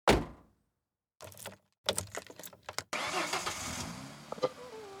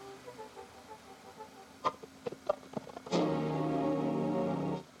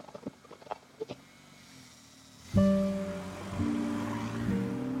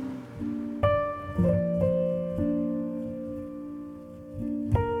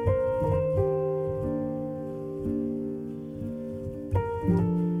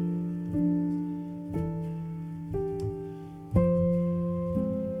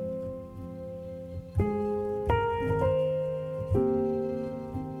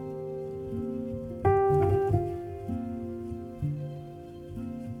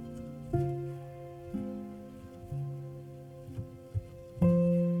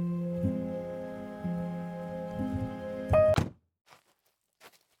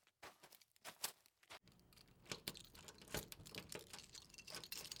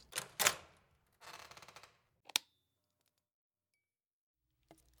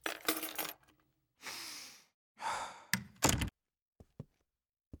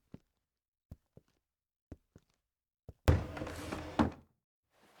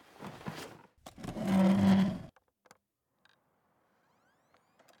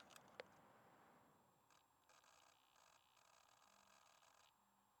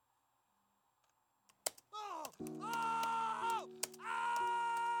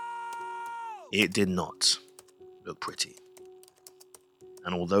It did not look pretty.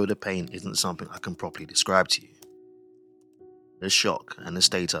 And although the pain isn't something I can properly describe to you, the shock and the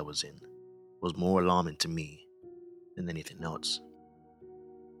state I was in was more alarming to me than anything else.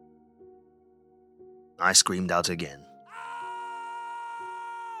 I screamed out again,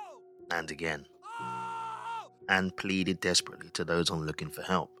 and again, and pleaded desperately to those on looking for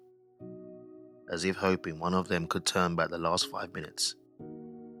help, as if hoping one of them could turn back the last 5 minutes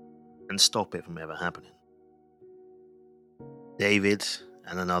and stop it from ever happening. David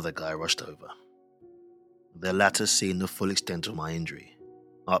and another guy rushed over, the latter seeing the full extent of my injury,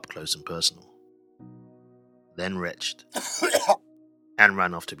 up close and personal, then retched and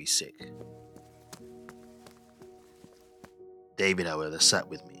ran off to be sick. David, however, sat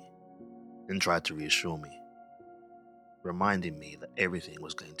with me and tried to reassure me, reminding me that everything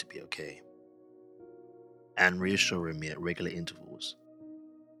was going to be okay, and reassuring me at regular intervals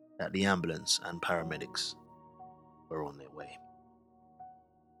that the ambulance and paramedics were on their way.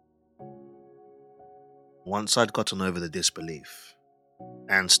 Once I'd gotten over the disbelief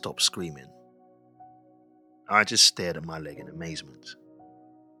and stopped screaming, I just stared at my leg in amazement,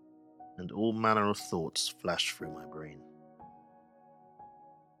 and all manner of thoughts flashed through my brain.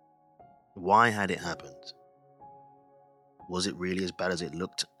 Why had it happened? Was it really as bad as it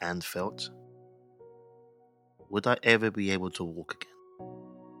looked and felt? Would I ever be able to walk again?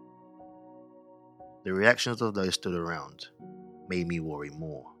 The reactions of those stood around made me worry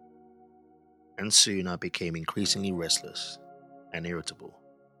more, and soon I became increasingly restless and irritable.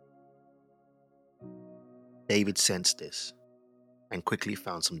 David sensed this and quickly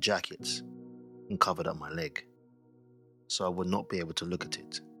found some jackets and covered up my leg so I would not be able to look at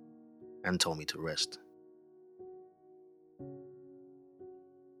it, and told me to rest.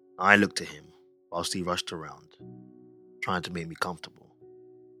 I looked at him whilst he rushed around, trying to make me comfortable.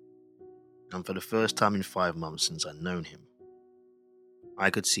 And for the first time in 5 months since I'd known him, I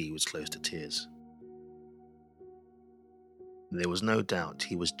could see he was close to tears. There was no doubt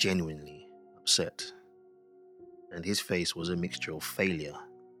he was genuinely upset, and his face was a mixture of failure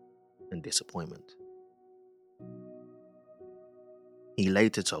and disappointment. He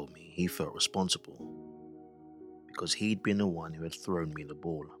later told me he felt responsible because he'd been the one who had thrown me the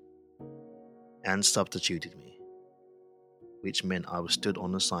ball and substituted me, which meant I was stood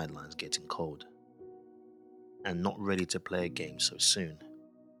on the sidelines getting cold and not ready to play a game so soon.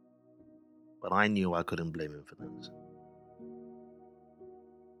 But I knew I couldn't blame him for that.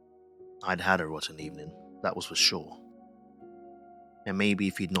 I'd had a rotten evening, that was for sure. And maybe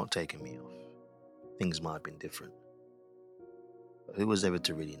if he'd not taken me off, things might have been different. But who was ever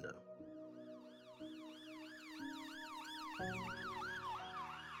to really know?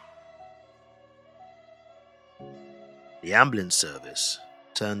 The ambulance service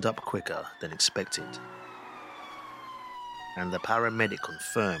turned up quicker than expected, and the paramedic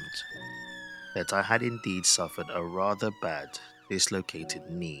confirmed that I had indeed suffered a rather bad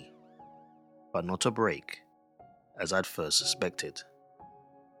dislocated knee, but not a break, as I'd first suspected.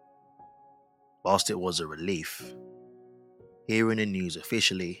 Whilst it was a relief, hearing the news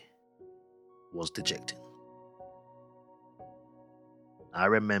officially was dejecting. I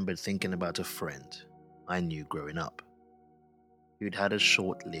remembered thinking about a friend I knew growing up, who'd had a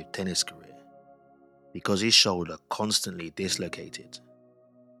short-lived tennis career because his shoulder constantly dislocated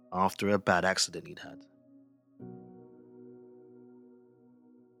after a bad accident he'd had.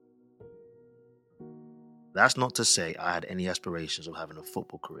 That's not to say I had any aspirations of having a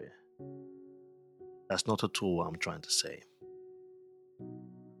football career. That's not at all what I'm trying to say.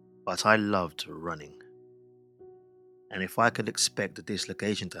 But I loved running. And if I could expect a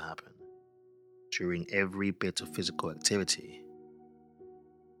dislocation to happen during every bit of physical activity,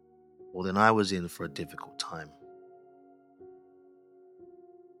 well, then I was in for a difficult time.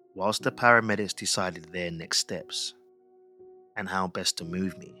 Whilst the paramedics decided their next steps and how best to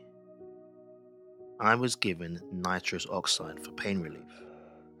move me, I was given nitrous oxide for pain relief,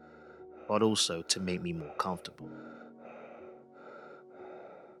 but also to make me more comfortable.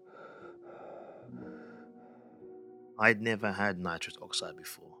 I'd never had nitrous oxide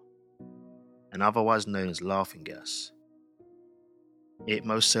before, and otherwise known as laughing gas. It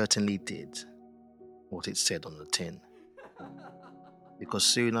most certainly did what it said on the tin, because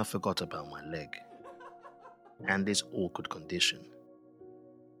soon I forgot about my leg and this awkward condition,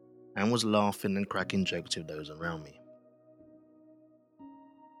 and was laughing and cracking jokes with those around me.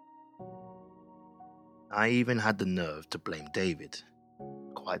 I even had the nerve to blame David,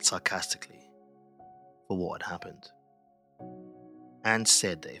 quite sarcastically, for what had happened, and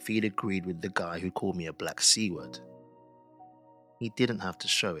said that if he'd agreed with the guy who called me a black C-word, he didn't have to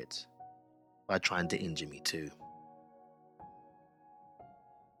show it by trying to injure me too.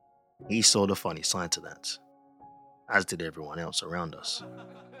 He saw the funny side to that, as did everyone else around us.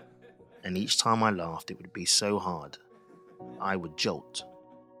 And each time I laughed, it would be so hard, I would jolt,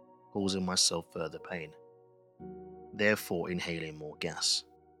 causing myself further pain, therefore inhaling more gas.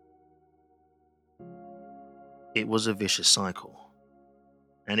 It was a vicious cycle,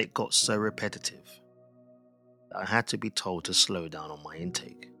 and it got so repetitive that I had to be told to slow down on my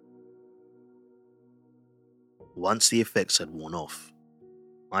intake. Once the effects had worn off,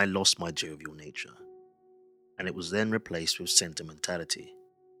 I lost my jovial nature, and it was then replaced with sentimentality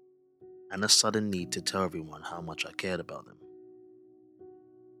and a sudden need to tell everyone how much I cared about them.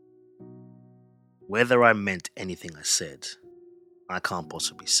 Whether I meant anything I said, I can't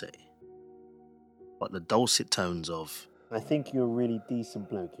possibly say. But the dulcet tones of, "I think you're a really decent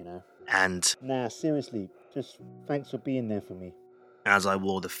bloke, you know. and Nah, seriously, just thanks for being there for me." as I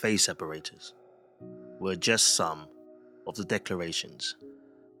wore the face apparatus, were just some of the declarations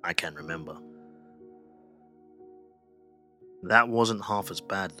I can remember. That wasn't half as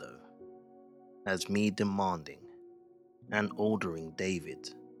bad though, as me demanding and ordering David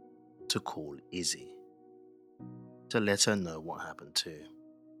to call Izzy to let her know what happened too.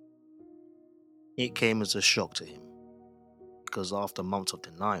 It came as a shock to him, because after months of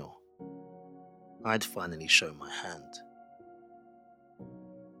denial, I'd finally shown my hand.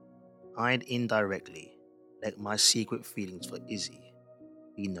 I'd indirectly let my secret feelings for Izzy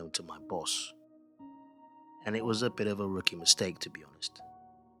be known to my boss, and it was a bit of a rookie mistake, to be honest.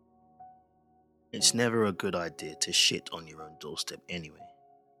 It's never a good idea to shit on your own doorstep anyway,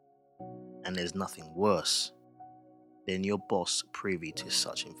 and there's nothing worse than your boss privy to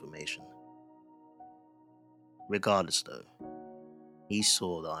such information. Regardless though, he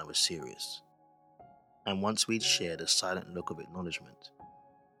saw that I was serious, and once we'd shared a silent look of acknowledgement,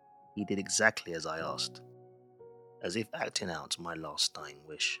 he did exactly as I asked, as if acting out my last dying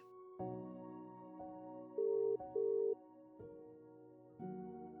wish.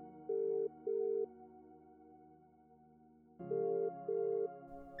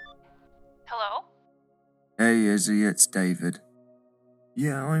 Hello? Hey Izzy, it's David.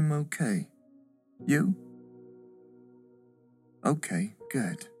 Yeah, I'm okay. You? Okay,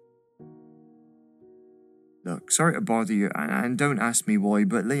 good. Look, sorry to bother you, and don't ask me why,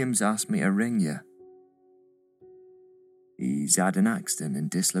 but Liam's asked me to ring you. He's had an accident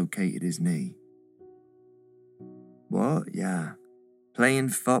and dislocated his knee. What? Yeah. Playing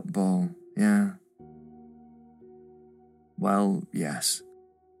football, yeah. Well, yes.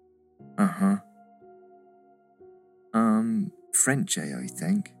 Uh-huh. French, I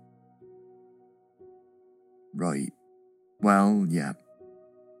think. Right. Well, yeah.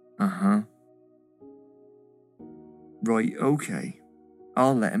 Uh-huh. Right, okay.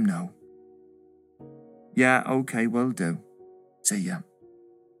 I'll let him know. Yeah, okay, will do. See ya.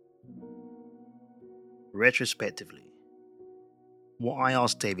 Retrospectively, what I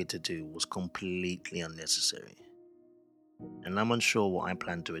asked David to do was completely unnecessary, and I'm unsure what I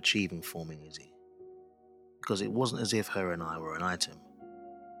planned to achieve in forming Izzy, because it wasn't as if her and I were an item,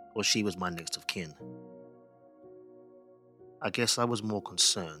 or she was my next of kin. I guess I was more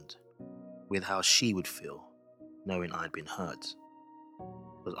concerned with how she would feel knowing I'd been hurt,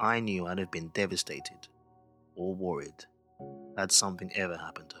 because I knew I'd have been devastated or worried had something ever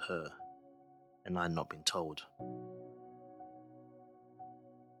happened to her and I'd not been told.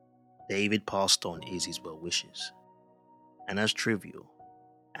 David passed on Izzy's well wishes, and as trivial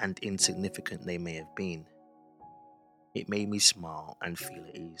and insignificant they may have been, it made me smile and feel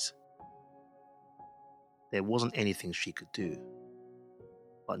at ease. There wasn't anything she could do,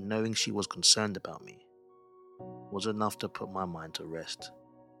 but knowing she was concerned about me was enough to put my mind to rest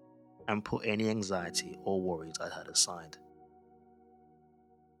and put any anxiety or worries I had aside.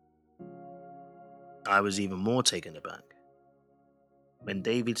 I was even more taken aback when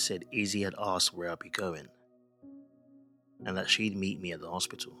David said Izzy had asked where I'd be going and that she'd meet me at the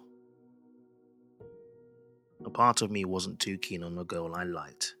hospital. A part of me wasn't too keen on a girl I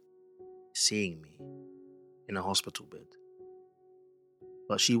liked seeing me in a hospital bed,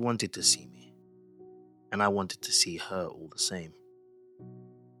 but she wanted to see me, and I wanted to see her all the same,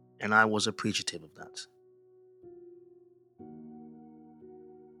 and I was appreciative of that.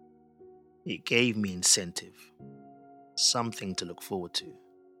 It gave me incentive, something to look forward to.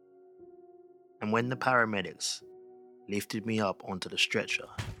 And when the paramedics lifted me up onto the stretcher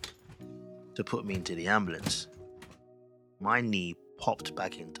to put me into the ambulance, my knee popped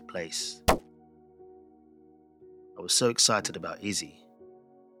back into place. I was so excited about Izzy,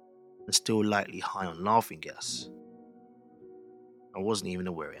 and still lightly high on laughing gas, I wasn't even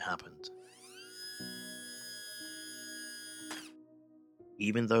aware it happened.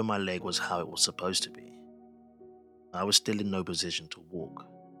 Even though my leg was how it was supposed to be, I was still in no position to walk,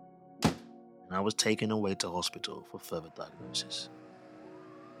 and I was taken away to hospital for further diagnosis.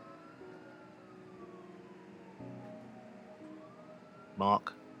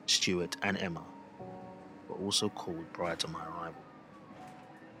 Mark, Stuart, and Emma were also called prior to my arrival,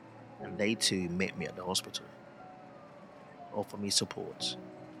 and they too met me at the hospital, to offer me support,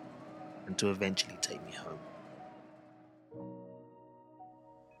 and to eventually take me home.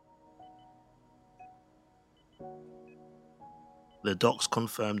 The docs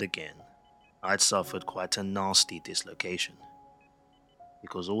confirmed again I'd suffered quite a nasty dislocation,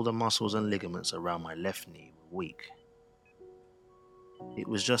 because all the muscles and ligaments around my left knee were weak. It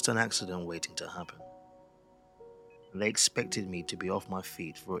was just an accident waiting to happen, and they expected me to be off my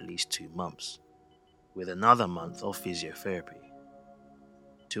feet for at least 2 months, with another month of physiotherapy,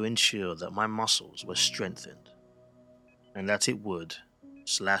 to ensure that my muscles were strengthened and that it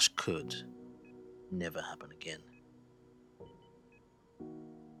would/could never happen again.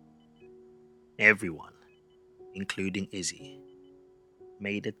 Everyone, including Izzy,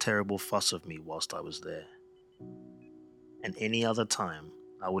 made a terrible fuss of me whilst I was there, and any other time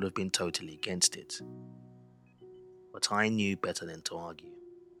I would have been totally against it, but I knew better than to argue.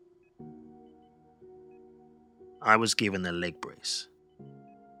 I was given a leg brace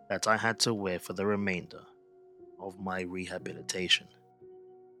that I had to wear for the remainder of my rehabilitation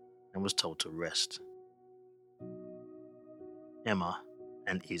and was told to rest. Emma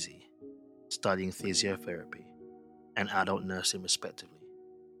and Izzy, studying physiotherapy and adult nursing respectively,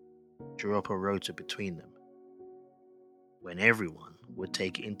 drew up a rota between them when everyone would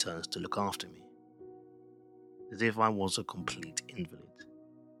take it in turns to look after me, as if I was a complete invalid.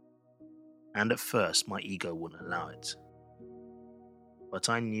 And at first my ego wouldn't allow it, but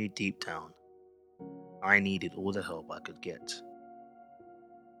I knew deep down I needed all the help I could get.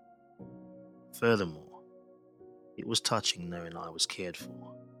 Furthermore, it was touching knowing I was cared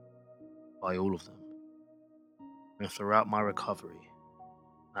for by all of them, and throughout my recovery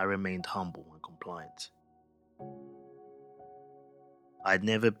I remained humble and compliant. I'd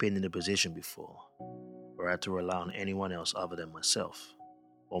never been in a position before where I had to rely on anyone else other than myself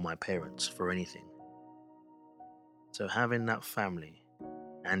or my parents for anything. So having that family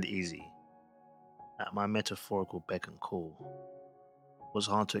and Izzy at my metaphorical beck and call was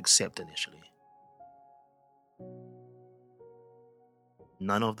hard to accept initially.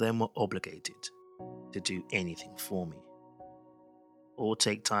 None of them were obligated to do anything for me or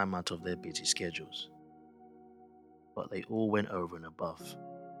take time out of their busy schedules, but they all went over and above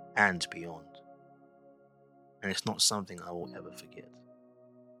and beyond, and it's not something I will ever forget.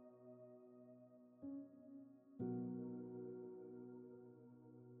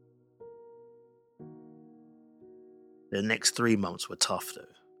 The next 3 months were tough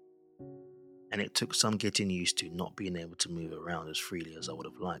though, and it took some getting used to not being able to move around as freely as I would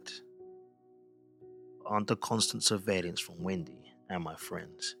have liked. But under constant surveillance from Wendy and my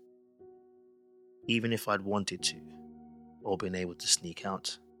friends, even if I'd wanted to or been able to sneak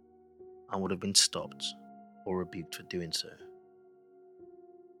out, I would have been stopped or rebuked for doing so.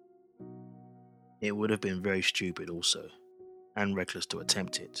 It would have been very stupid also, and reckless to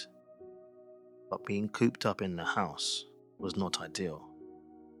attempt it, but being cooped up in the house was not ideal,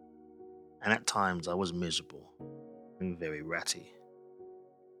 and at times I was miserable and very ratty.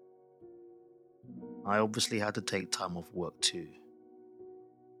 I obviously had to take time off work too,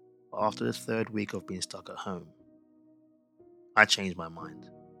 but after the 3rd week of being stuck at home, I changed my mind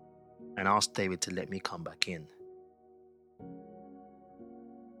and asked David to let me come back in,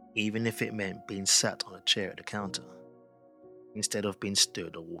 even if it meant being sat on a chair at the counter instead of being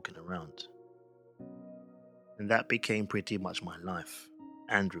stood or walking around. And that became pretty much my life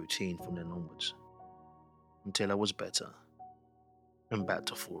and routine from then onwards, until I was better and back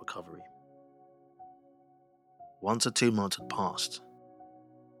to full recovery. Once the 2 months had passed,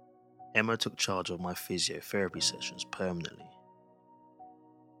 Emma took charge of my physiotherapy sessions permanently,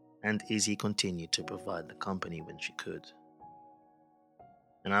 and Izzy continued to provide the company when she could,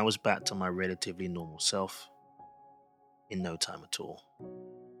 and I was back to my relatively normal self in no time at all.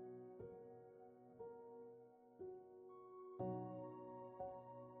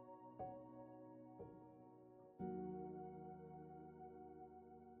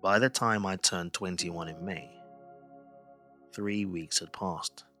 By the time I turned 21 in May, 3 weeks had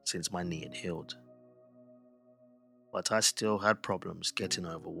passed since my knee had healed, but I still had problems getting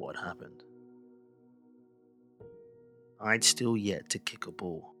over what had happened. I'd still yet to kick a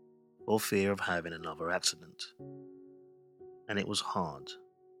ball for fear of having another accident, and it was hard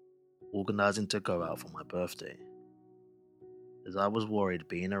organising to go out for my birthday. as I was worried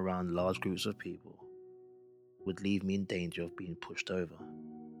being around large groups of people would leave me in danger of being pushed over.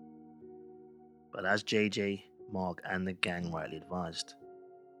 But as JJ, Mark, and the gang rightly advised,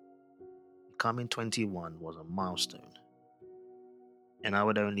 becoming 21 was a milestone, and I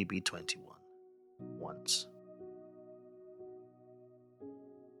would only be 21 once.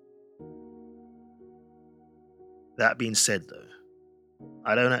 That being said though,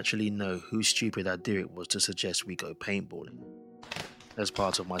 I don't actually know whose stupid idea it was to suggest we go paintballing as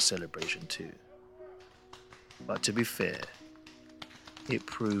part of my celebration too. But to be fair, it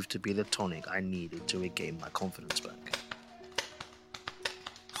proved to be the tonic I needed to regain my confidence back.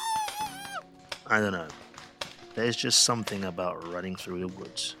 I don't know, there's just something about running through the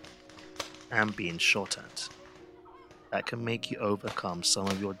woods and being shot at that can make you overcome some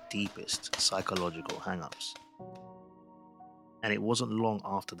of your deepest psychological hang-ups. And it wasn't long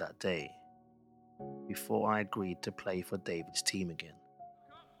after that day before I agreed to play for David's team again.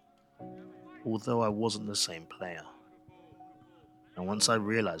 Although I wasn't the same player. And once I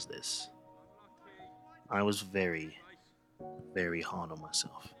realized this, I was very, very hard on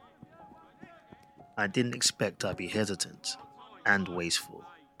myself. I didn't expect I'd be hesitant and wasteful.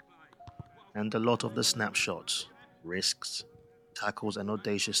 And a lot of the snapshots, risks, tackles and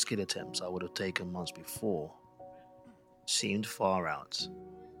audacious skill attempts I would have taken months before seemed far out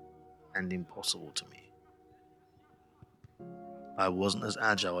and impossible to me. I wasn't as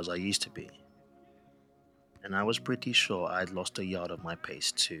agile as I used to be, and I was pretty sure I'd lost a yard of my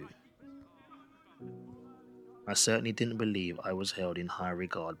pace too. I certainly didn't believe I was held in high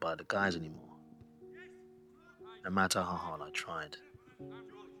regard by the guys anymore, no matter how hard I tried.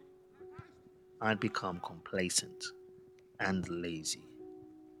 I'd become complacent and lazy,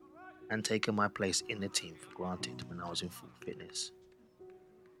 and taken my place in the team for granted when I was in full fitness.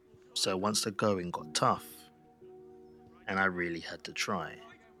 So once the going got tough, and I really had to try,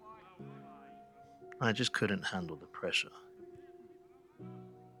 I just couldn't handle the pressure.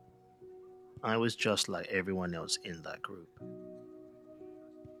 I was just like everyone else in that group.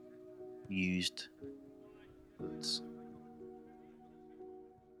 Used goods.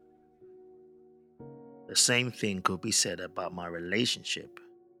 The same thing could be said about my relationship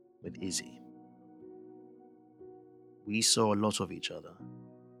with Izzy. We saw a lot of each other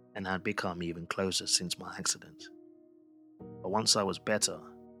and had become even closer since my accident. But once I was better,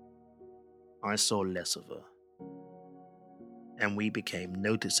 I saw less of her, and we became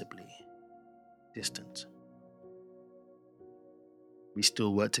noticeably distant. We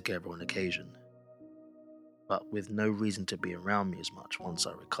still worked together on occasion, but with no reason to be around me as much once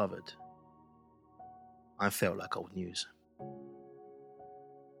I recovered. I felt like old news.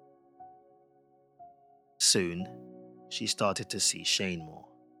 Soon, she started to see Shane more,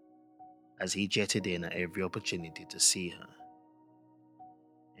 as he jetted in at every opportunity to see her.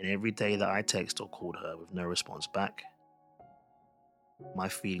 And every day that I texted or called her with no response back, my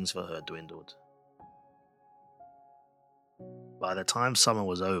feelings for her dwindled. By the time summer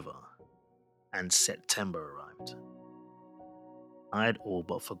was over and September arrived, I had all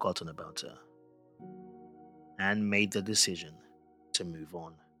but forgotten about her and made the decision to move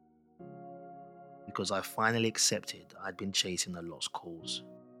on, because I finally accepted I'd been chasing a lost cause.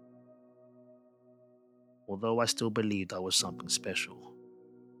 Although I still believed I was something special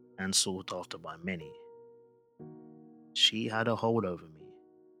and sought after by many, she had a hold over me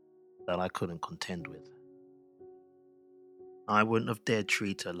that I couldn't contend with. I wouldn't have dared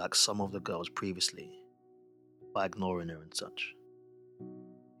treat her like some of the girls previously, by ignoring her and such,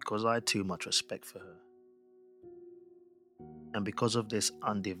 because I had too much respect for her. And because of this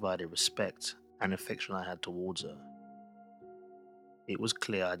undivided respect and affection I had towards her, it was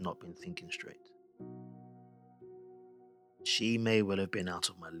clear I had not been thinking straight. She may well have been out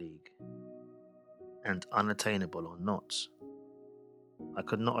of my league, and unattainable or not, I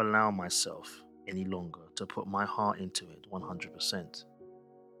could not allow myself any longer to put my heart into it 100%,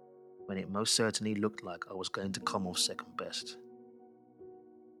 when it most certainly looked like I was going to come off second best.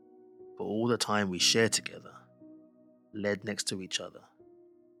 For all the time we shared together, led next to each other,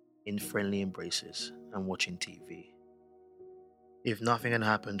 in friendly embraces and watching TV. If nothing had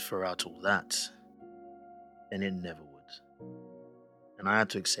happened throughout all that, then it never would. And I had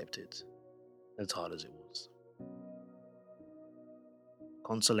to accept it, as hard as it was.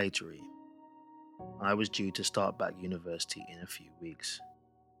 Consolatory, I was due to start back university in a few weeks,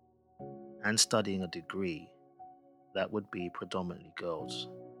 and studying a degree that would be predominantly girls.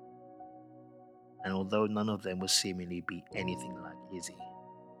 And although none of them would seemingly be anything like Izzy,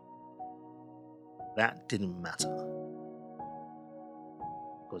 that didn't matter,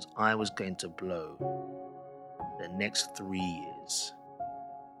 because I was going to blow the next 3 years.